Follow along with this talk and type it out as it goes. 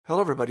Hello,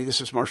 everybody. This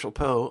is Marshall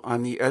Poe.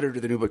 I'm the editor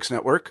of the New Books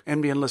Network.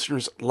 NBN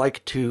listeners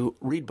like to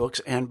read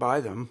books and buy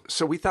them.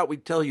 So we thought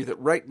we'd tell you that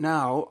right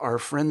now, our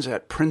friends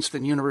at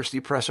Princeton University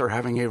Press are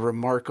having a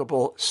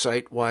remarkable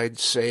site-wide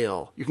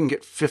sale. You can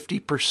get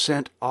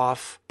 50%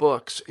 off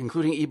books,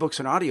 including ebooks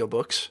and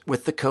audiobooks,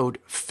 with the code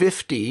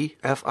 50,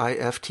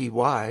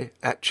 F-I-F-T-Y,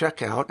 at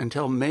checkout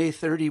until May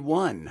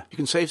 31. You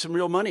can save some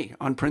real money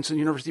on Princeton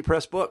University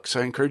Press books.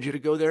 I encourage you to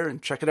go there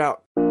and check it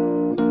out.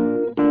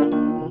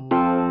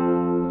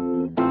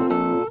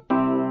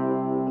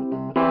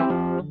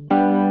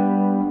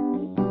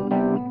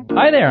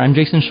 Hi there, I'm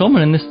Jason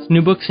Schulman, and this is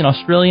New Books in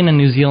Australian and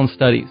New Zealand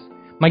Studies.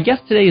 My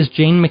guest today is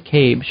Jane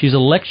McCabe. She's a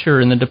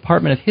lecturer in the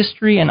Department of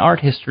History and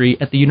Art History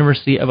at the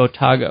University of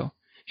Otago.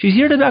 She's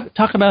here to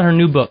talk about her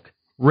new book,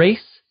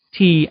 Race,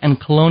 Tea, and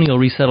Colonial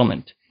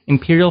Resettlement,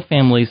 Imperial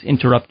Families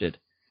Interrupted,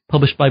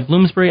 published by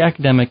Bloomsbury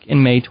Academic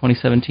in May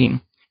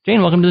 2017.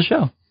 Jane, welcome to the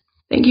show.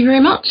 Thank you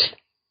very much.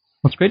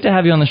 Well, it's great to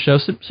have you on the show.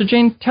 So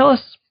Jane, tell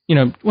us,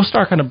 we'll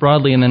start kind of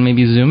broadly and then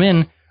maybe zoom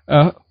in.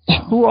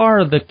 Who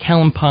are the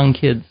Kalimpong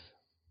kids?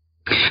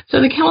 So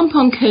the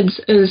Kalimpong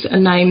Kids is a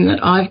name that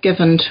I've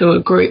given to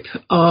a group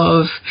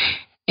of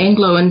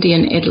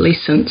Anglo-Indian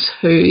adolescents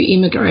who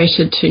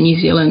immigrated to New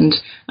Zealand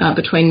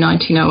between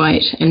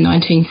 1908 and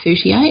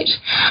 1938.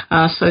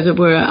 So there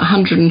were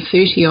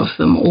 130 of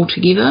them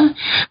altogether.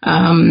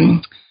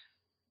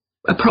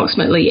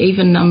 Approximately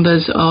even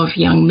numbers of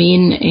young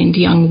men and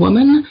young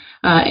women.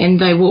 And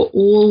they were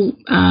all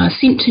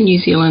sent to New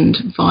Zealand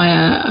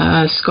via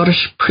a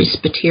Scottish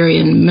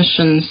Presbyterian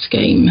mission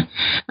scheme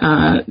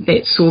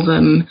that saw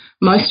them,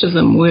 most of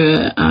them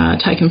were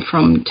taken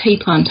from tea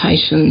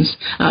plantations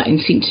and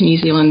sent to New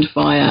Zealand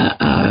via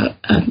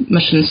a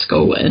mission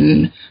school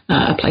in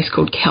a place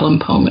called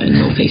Kalimpong in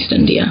northeast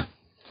India.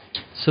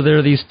 So there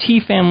are these tea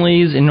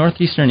families in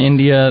northeastern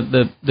India,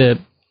 the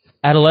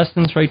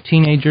adolescents, right,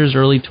 teenagers,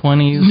 early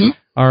 20s,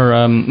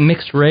 are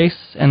mixed race,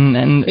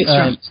 and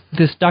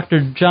this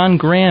Dr. John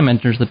Graham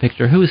enters the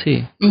picture. Who is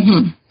he?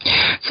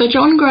 So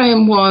John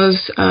Graham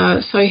was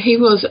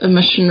a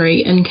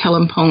missionary in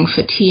Kalimpong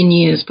for 10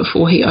 years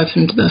before he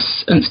opened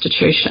this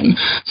institution.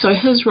 So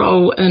his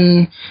role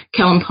in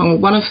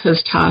Kalimpong, one of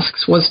his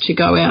tasks was to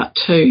go out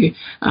to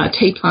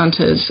tea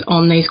planters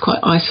on these quite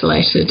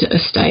isolated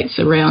estates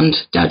around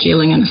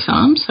Darjeeling and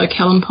Assam. So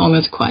Kalimpong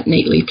is quite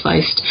neatly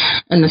placed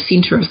in the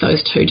centre of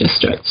those two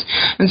districts.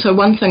 And so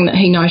one thing that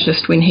he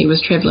noticed when he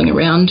was travelling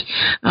around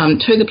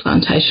to the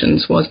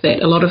plantations was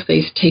that a lot of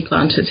these tea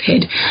planters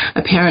had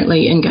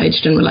apparently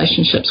engaged in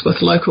relationships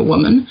with local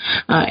women,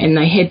 and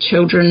they had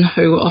children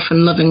who were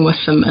often living with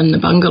them in the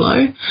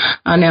bungalow.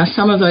 Now,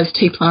 some of those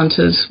tea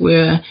planters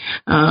were,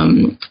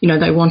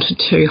 they wanted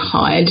to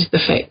hide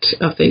the fact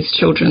of these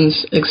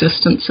children's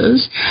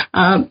existences,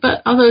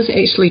 but others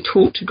actually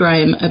talked to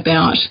Graham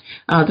about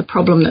the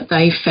problem that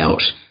they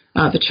felt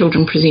the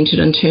children presented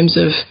in terms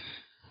of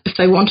if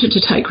they wanted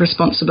to take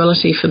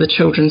responsibility for the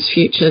children's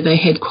future,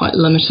 they had quite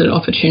limited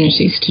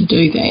opportunities to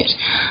do that.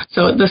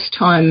 So at this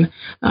time,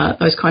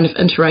 those kind of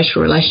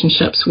interracial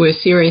relationships were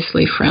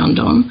seriously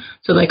frowned on.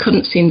 So they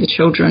couldn't send the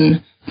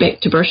children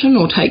back to Britain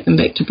or take them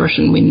back to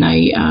Britain when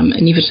they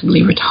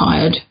inevitably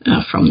retired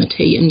from the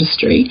tea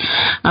industry.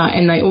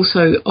 And they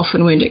also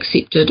often weren't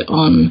accepted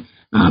on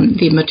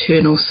their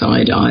maternal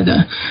side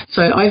either.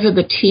 So over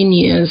the 10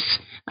 years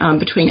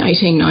between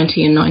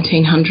 1890 and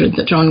 1900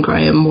 that John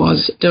Graham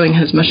was doing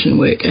his mission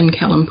work in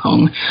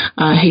Kalimpong,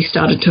 he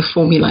started to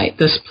formulate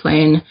this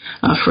plan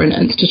for an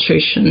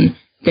institution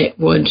that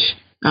would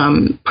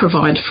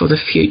provide for the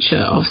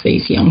future of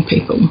these young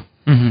people.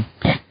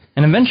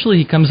 And eventually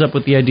he comes up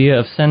with the idea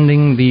of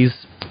sending these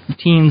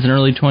teens and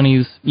early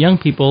 20s young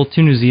people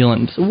to New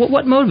Zealand. So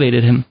what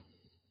motivated him?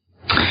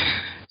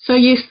 So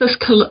yes, this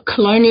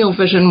colonial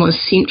vision was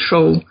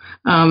central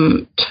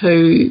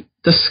to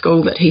the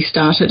school that he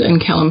started in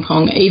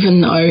Kalimpong, even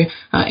though,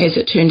 as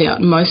it turned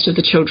out, most of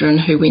the children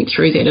who went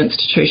through that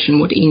institution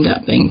would end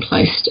up being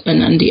placed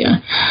in India.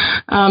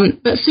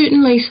 But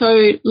certainly,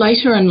 so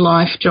later in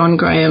life,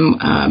 John Graham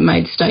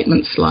made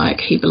statements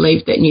like he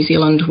believed that New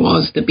Zealand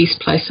was the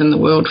best place in the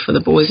world for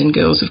the boys and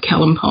girls of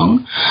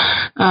Kalimpong.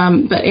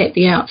 But at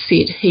the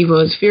outset, he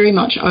was very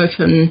much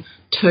open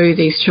to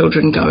these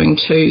children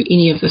going to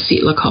any of the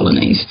settler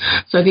colonies.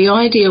 So the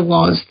idea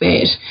was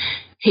that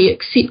he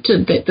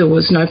accepted that there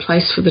was no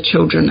place for the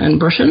children in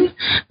Britain.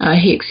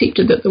 He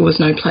accepted that there was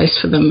no place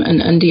for them in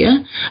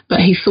India,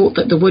 but he thought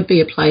that there would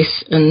be a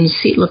place in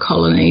settler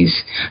colonies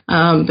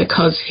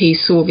because he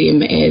saw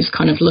them as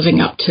kind of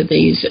living up to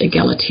these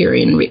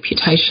egalitarian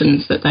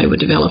reputations that they were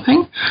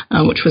developing,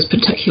 which was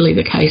particularly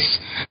the case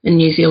in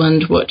New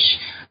Zealand, which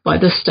by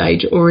this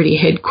stage already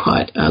had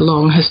quite a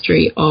long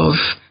history of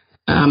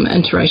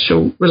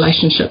interracial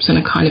relationships and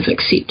a kind of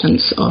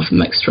acceptance of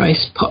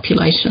mixed-race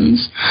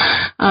populations.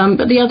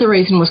 But the other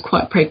reason was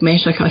quite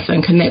pragmatic, I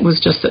think, and that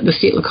was just that the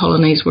settler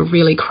colonies were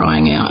really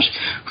crying out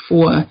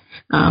for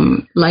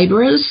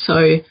labourers.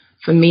 So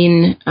for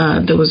men,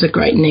 there was a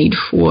great need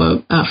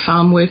for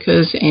farm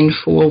workers and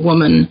for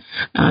women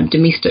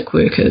domestic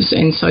workers.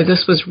 And so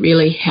this was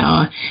really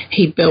how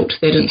he built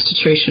that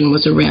institution,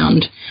 was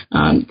around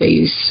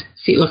these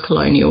settler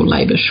colonial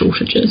labour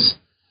shortages.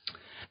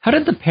 How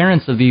did the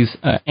parents of these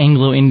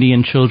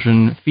Anglo-Indian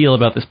children feel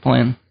about this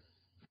plan?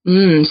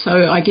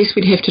 So I guess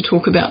we'd have to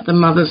talk about the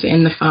mothers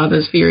and the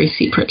fathers very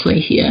separately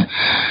here.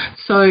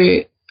 So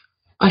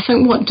I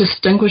think what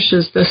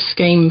distinguishes this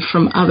scheme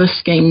from other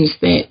schemes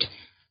that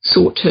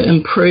sought to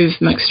improve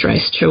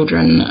mixed-race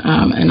children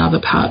in other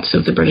parts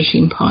of the British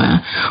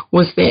Empire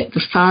was that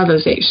the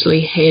fathers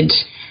actually had,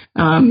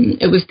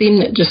 it was them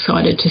that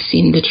decided to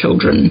send the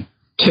children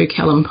to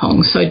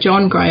Kalimpong. So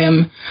John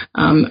Graham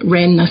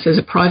ran this as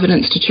a private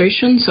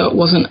institution, so it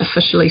wasn't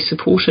officially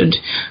supported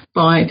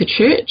by the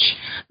church.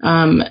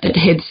 It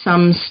had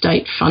some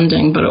state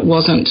funding, but it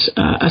wasn't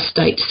a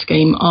state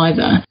scheme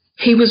either.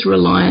 He was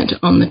reliant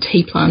on the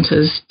tea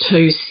planters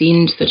to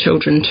send the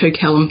children to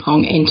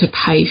Kalimpong and to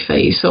pay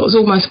fees. So it was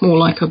almost more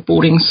like a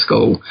boarding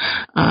school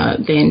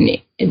than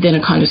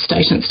a kind of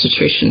state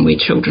institution where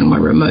children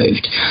were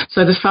removed.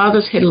 So the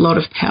fathers had a lot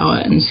of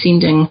power in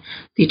sending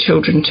their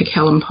children to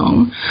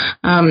Kalimpong.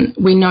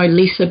 We know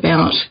less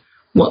about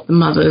what the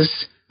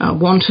mothers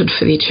wanted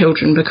for their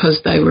children because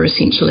they were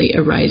essentially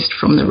erased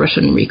from the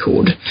written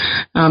record.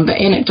 But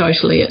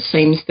anecdotally, it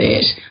seems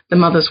that the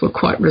mothers were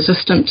quite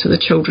resistant to the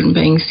children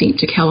being sent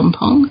to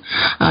Kalimpong,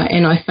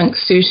 and I think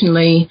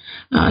certainly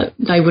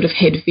they would have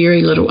had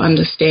very little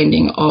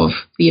understanding of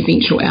the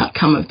eventual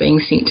outcome of being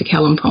sent to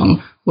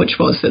Kalimpong, which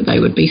was that they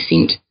would be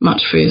sent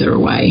much further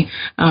away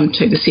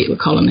to the settler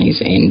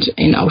colonies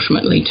and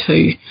ultimately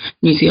to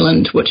New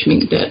Zealand, which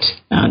meant that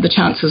the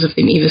chances of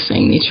them ever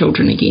seeing their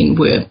children again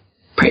were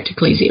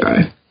practically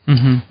zero.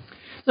 Mm-hmm.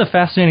 It's a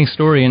fascinating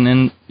story,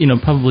 and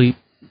probably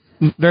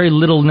very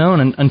little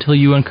known until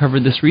you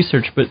uncovered this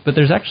research. But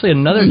there's actually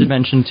another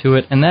dimension to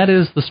it, and that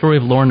is the story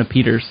of Lorna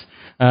Peters.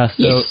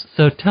 Yes.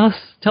 So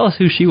tell us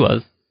who she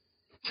was.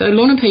 So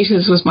Lorna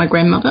Peters was my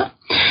grandmother,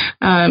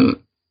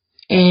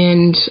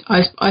 and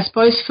I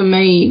suppose for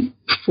me,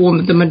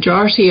 for the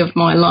majority of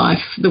my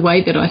life, the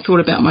way that I thought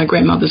about my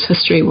grandmother's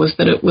history was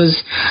that it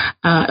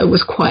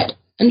was quite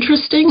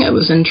interesting, it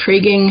was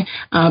intriguing,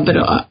 but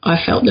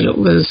I felt that it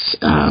was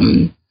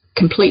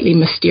completely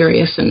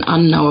mysterious and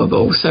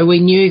unknowable. So we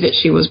knew that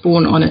she was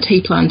born on a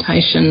tea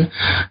plantation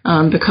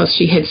because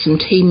she had some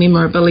tea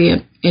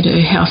memorabilia at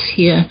her house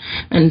here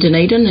in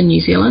Dunedin in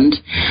New Zealand.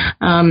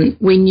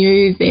 We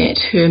knew that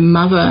her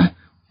mother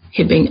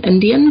had been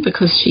Indian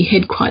because she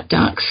had quite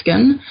dark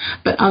skin,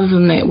 but other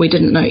than that we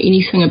didn't know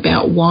anything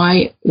about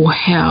why or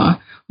how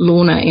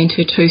Lorna and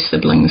her two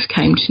siblings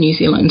came to New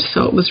Zealand.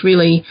 So it was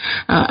really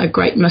a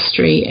great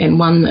mystery, and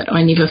one that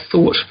I never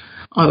thought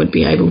I would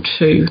be able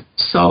to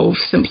solve,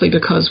 simply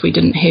because we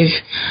didn't have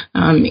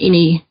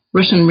any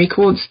written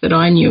records that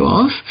I knew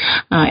of.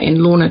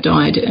 And Lorna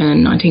died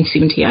in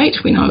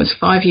 1978 when I was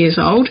 5 years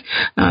old,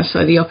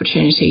 so the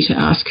opportunity to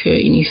ask her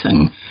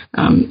anything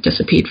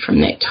disappeared from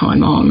that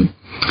time on.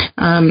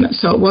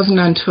 So it wasn't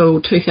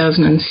until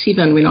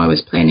 2007 when I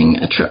was planning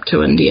a trip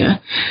to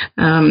India,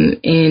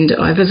 and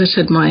I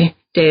visited my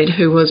dad,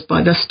 who was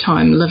by this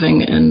time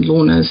living in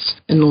Lorna's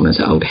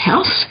old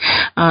house,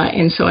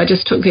 and so I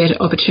just took that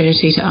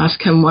opportunity to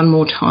ask him one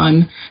more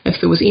time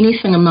if there was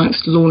anything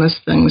amongst Lorna's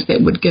things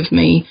that would give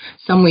me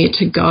somewhere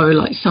to go,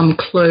 like some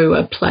clue,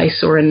 a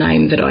place or a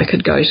name that I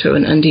could go to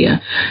in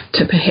India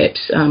to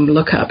perhaps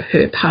look up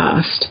her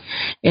past.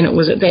 And it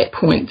was at that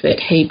point that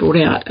he brought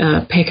out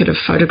a packet of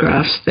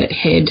photographs that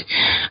had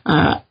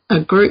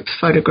a group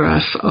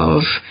photograph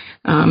of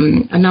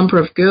a number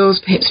of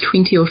girls, perhaps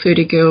 20 or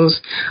 30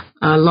 girls,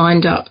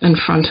 lined up in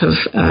front of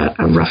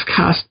a rough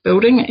cast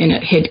building, and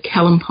it had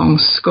Kalimpong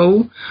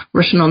School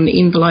written on the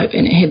envelope,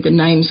 and it had the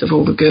names of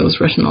all the girls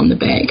written on the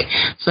back.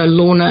 So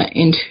Lorna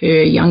and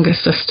her younger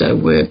sister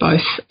were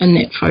both in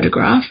that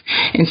photograph,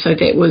 and so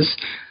that was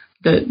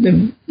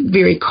the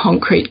very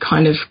concrete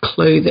kind of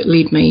clue that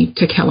led me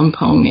to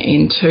Kalimpong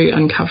and to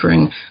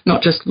uncovering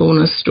not just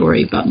Lorna's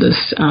story, but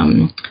this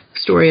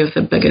story of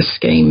the bigger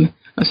scheme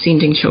of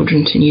sending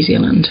children to New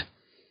Zealand.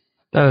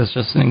 That is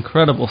just an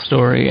incredible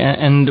story.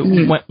 And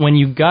when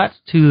you got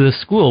to the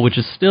school, which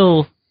is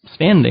still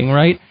standing,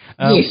 right?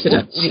 Yes, it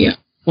is, yeah.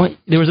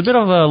 There was a bit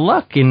of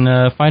luck in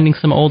finding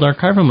some old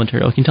archival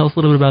material. Can you tell us a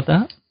little bit about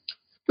that?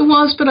 It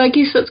was, but I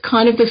guess it's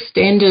kind of the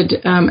standard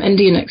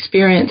Indian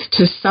experience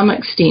to some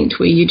extent,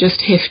 where you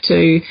just have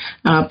to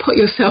put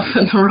yourself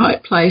in the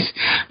right place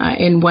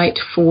and wait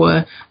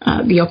for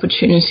the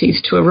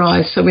opportunities to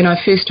arise. So when I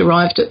first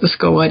arrived at the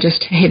school, I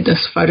just had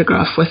this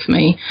photograph with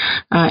me,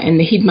 and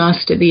the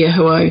headmaster there,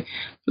 who I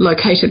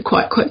located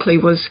quite quickly,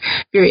 was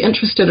very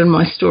interested in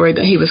my story,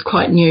 but he was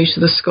quite new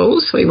to the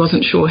school, so he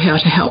wasn't sure how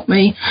to help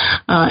me.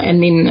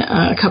 And then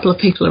a couple of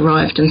people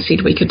arrived and said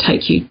we could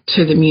take you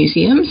to the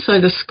museum. So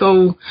the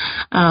school,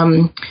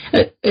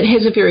 it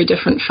has a very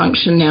different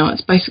function now.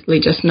 It's basically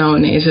just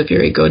known as a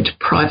very good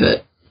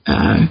private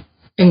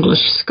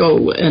English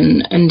school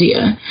in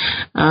India,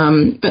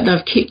 but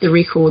they've kept the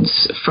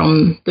records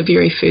from the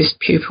very first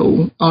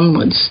pupil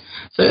onwards.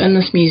 So in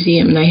this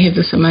museum, they have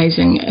this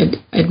amazing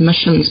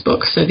admissions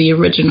book, so the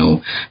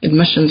original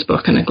admissions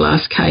book in a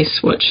glass case,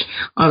 which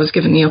I was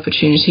given the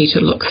opportunity to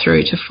look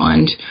through to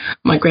find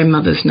my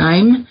grandmother's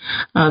name.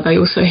 They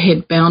also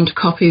had bound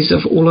copies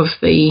of all of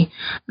the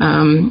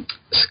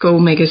school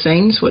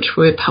magazines, which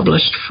were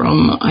published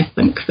from, I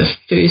think, the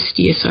first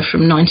year, so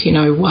from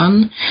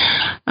 1901.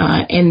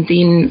 And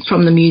then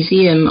from the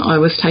museum, I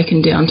was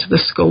taken down to the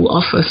school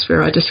office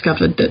where I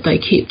discovered that they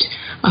kept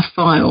a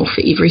file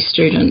for every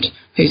student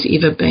who's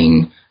ever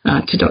been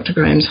to Dr.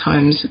 Graham's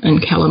homes in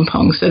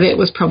Kalimpong. So that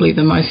was probably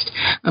the most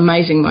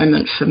amazing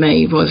moment for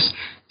me, was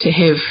to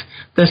have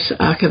this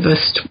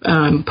archivist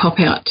pop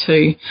out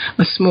to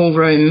a small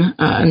room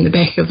in the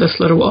back of this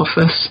little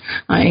office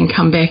and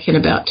come back in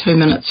about 2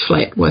 minutes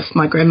flat with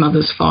my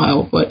grandmother's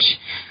file, which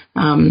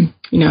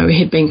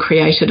had been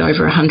created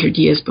over 100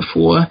 years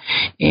before,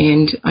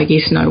 and I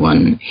guess no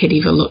one had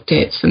ever looked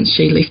at since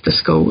she left the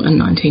school in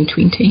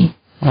 1920.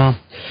 Wow.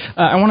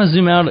 I want to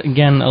zoom out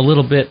again a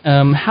little bit.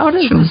 How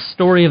does the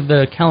story of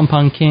the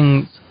Kalimpong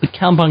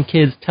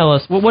kids tell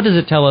us, what does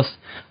it tell us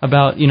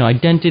about,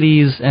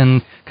 identities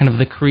and kind of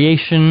the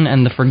creation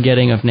and the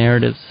forgetting of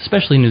narratives,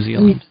 especially New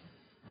Zealand?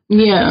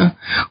 Yeah.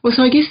 Well,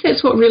 so I guess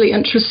that's what really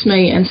interests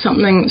me, and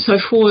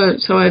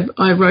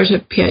I wrote a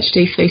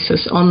PhD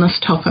thesis on this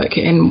topic,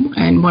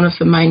 and one of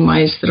the main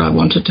ways that I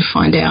wanted to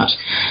find out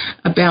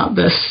about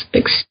this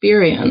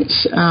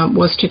experience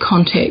was to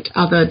contact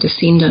other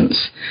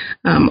descendants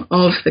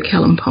of the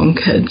Kalimpong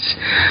kids.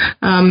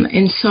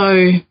 And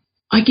so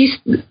I guess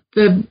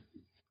the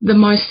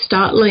most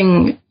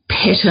startling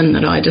pattern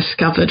that I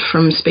discovered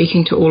from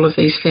speaking to all of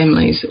these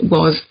families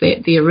was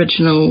that the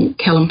original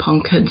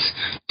Kalimpong kids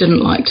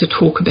didn't like to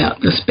talk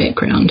about this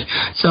background.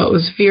 So it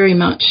was very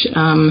much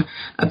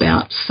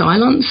about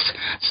silence.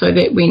 So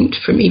that went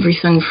from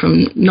everything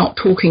from not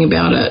talking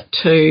about it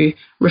to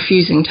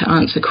refusing to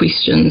answer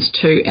questions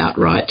to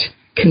outright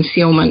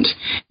concealment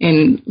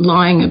and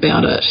lying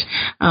about it.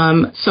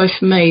 So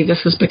for me,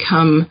 this has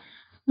become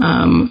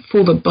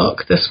for the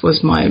book, this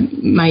was my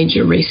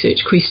major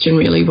research question,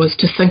 really, was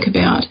to think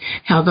about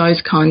how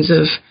those kinds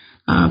of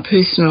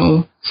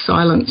personal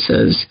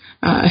silences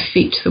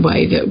affect the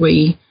way that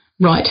we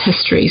write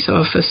history.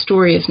 So if a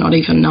story is not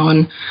even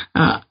known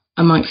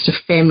amongst a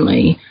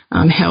family,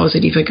 how is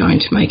it ever going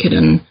to make it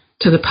into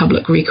the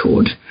public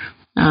record?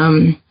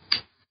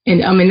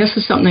 And I mean, this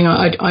is something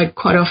I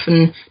quite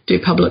often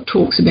do public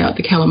talks about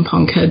the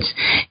Kalimpong kids,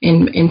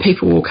 and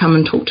people will come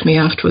and talk to me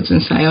afterwards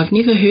and say, I've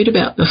never heard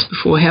about this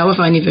before. How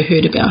have I never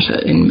heard about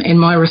it? And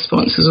my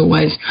response is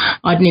always,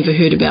 I'd never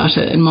heard about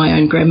it, and my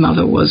own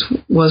grandmother was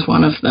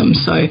one of them.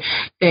 So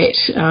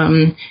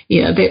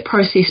that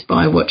process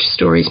by which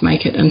stories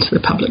make it into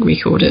the public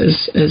record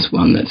is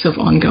one that's of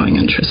ongoing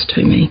interest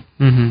to me.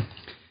 Mm-hmm.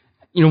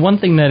 One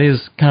thing that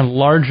is kind of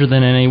larger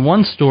than any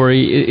one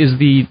story is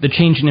the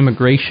change in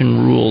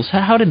immigration rules.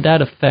 How did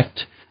that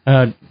affect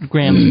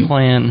Graham's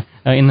plan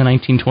in the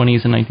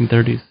 1920s and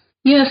 1930s?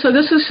 Yeah, so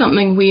this is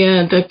something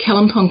where the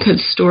Kalimpong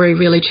kids' story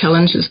really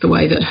challenges the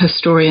way that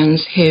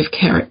historians have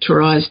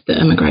characterised the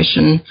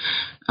immigration,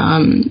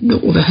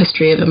 or the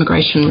history of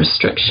immigration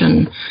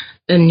restriction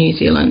in New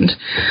Zealand.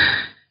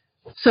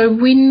 So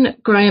when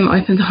Graham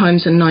opened the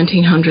homes in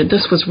 1900,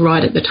 this was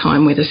right at the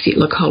time where the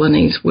settler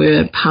colonies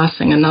were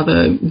passing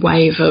another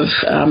wave of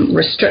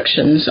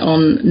restrictions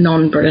on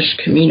non-British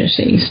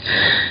communities.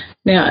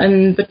 Now,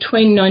 in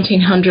between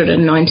 1900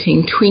 and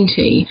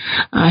 1920,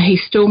 he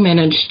still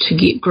managed to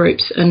get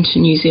groups into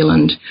New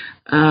Zealand,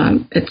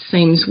 it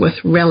seems, with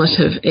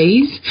relative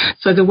ease.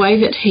 So the way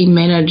that he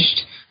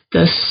managed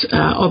this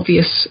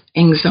obvious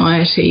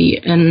anxiety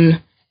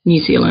in New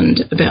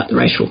Zealand about the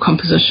racial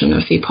composition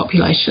of their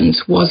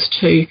populations was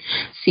to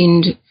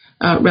send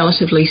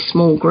relatively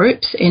small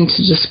groups and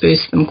to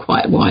disperse them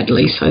quite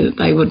widely so that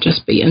they would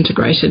just be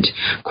integrated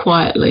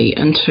quietly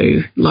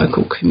into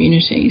local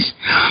communities.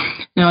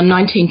 Now, in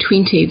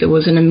 1920, there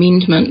was an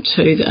amendment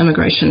to the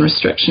Immigration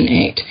Restriction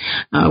Act,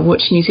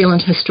 which New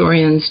Zealand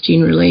historians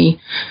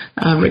generally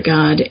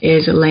regard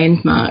as a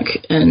landmark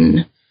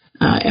in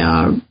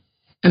our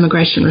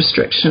immigration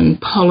restriction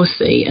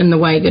policy, in the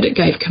way that it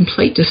gave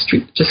complete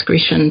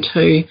discretion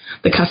to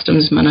the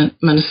customs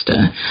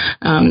minister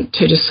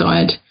to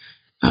decide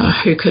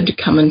who could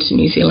come into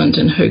New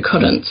Zealand and who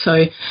couldn't.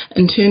 So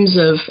in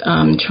terms of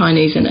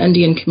Chinese and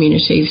Indian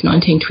communities,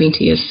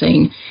 1920 is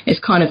seen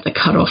as kind of the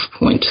cut-off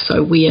point,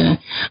 so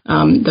where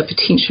the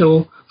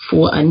potential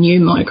for a new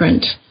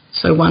migrant,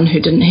 so one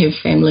who didn't have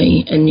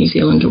family in New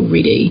Zealand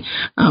already,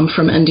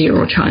 from India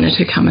or China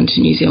to come into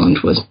New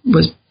Zealand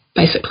was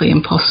basically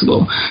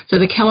impossible. So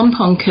the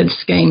Kalimpong Kids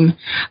scheme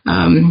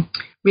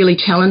really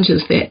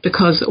challenges that,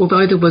 because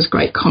although there was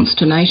great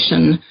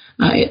consternation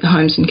at the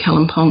homes in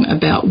Kalimpong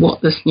about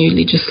what this new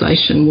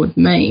legislation would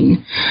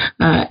mean,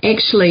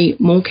 actually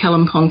more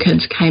Kalimpong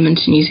kids came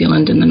into New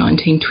Zealand in the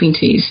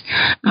 1920s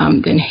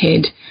than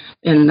had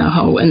in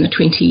the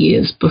 20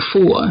 years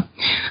before.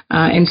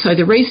 And so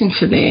the reason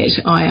for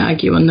that, I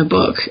argue in the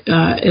book,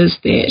 is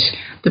that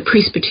the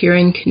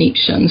Presbyterian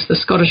connections, the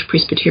Scottish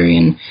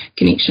Presbyterian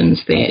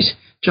connections that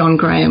John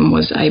Graham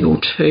was able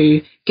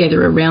to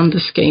gather around the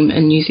scheme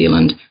in New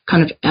Zealand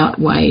kind of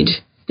outweighed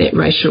that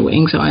racial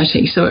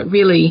anxiety. So it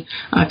really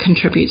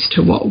contributes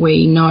to what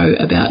we know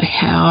about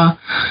how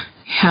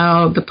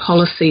the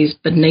policies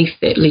beneath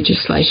that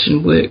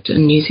legislation worked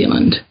in New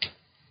Zealand.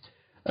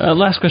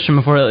 Last question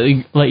before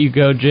I let you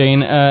go,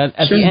 Jane.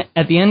 Sure.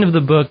 At the end of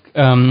the book,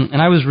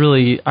 and I was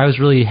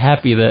really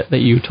happy that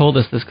you told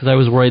us this, because I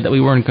was worried that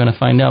we weren't going to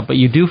find out. But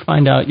you do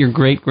find out your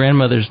great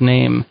grandmother's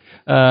name.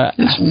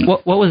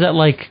 What was that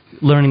like,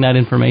 learning that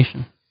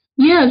information?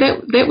 Yeah,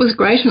 that was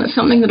great, and it's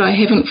something that I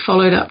haven't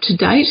followed up to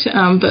date,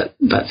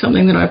 but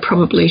something that I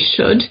probably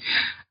should.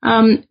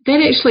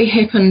 That actually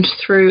happened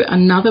through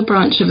another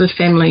branch of the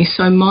family.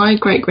 So my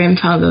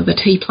great-grandfather, the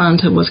tea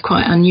planter, was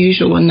quite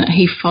unusual in that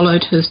he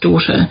followed his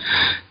daughter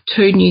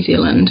to New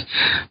Zealand.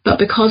 But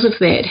because of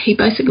that, he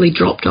basically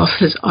dropped off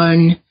his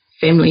own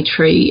family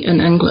tree in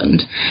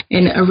England.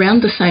 And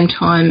around the same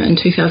time in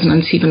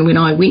 2007, when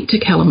I went to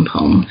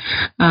Kalimpong,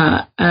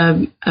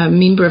 a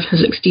member of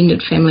his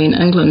extended family in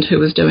England who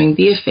was doing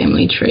their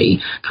family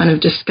tree kind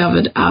of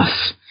discovered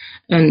us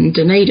in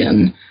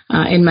Dunedin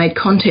and made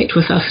contact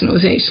with us, and it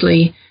was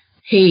actually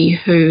he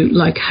who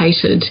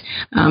located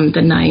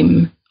the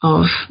name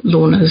of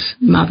Lorna's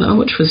mother,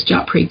 which was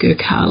Japri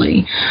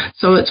Gurkhali.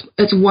 So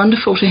it's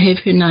wonderful to have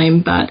her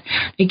name, but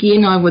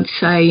again, I would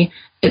say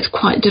it's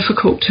quite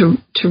difficult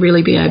to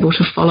really be able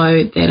to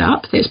follow that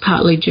up. That's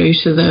partly due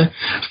to the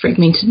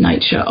fragmented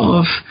nature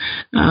of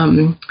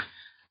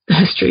the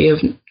history of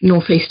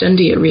northeast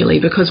India, really,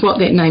 because what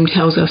that name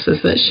tells us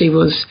is that she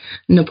was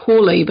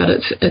Nepali, but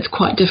it's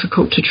quite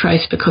difficult to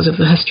trace because of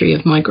the history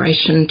of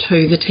migration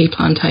to the tea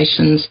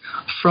plantations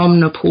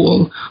from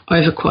Nepal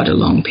over quite a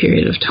long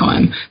period of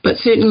time. But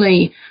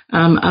certainly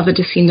other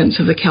descendants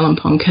of the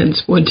Kalimpong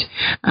kids would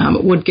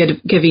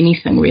give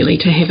anything really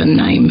to have a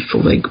name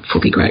for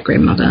the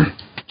great-grandmother.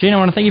 Jane, I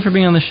want to thank you for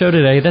being on the show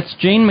today. That's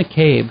Jane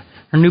McCabe.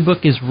 Her new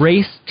book is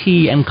Race,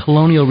 Tea, and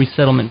Colonial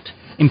Resettlement,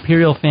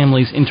 Imperial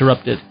Families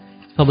Interrupted.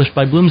 It's published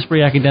by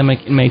Bloomsbury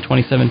Academic in May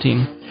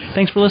 2017.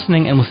 Thanks for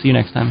listening, and we'll see you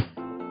next time.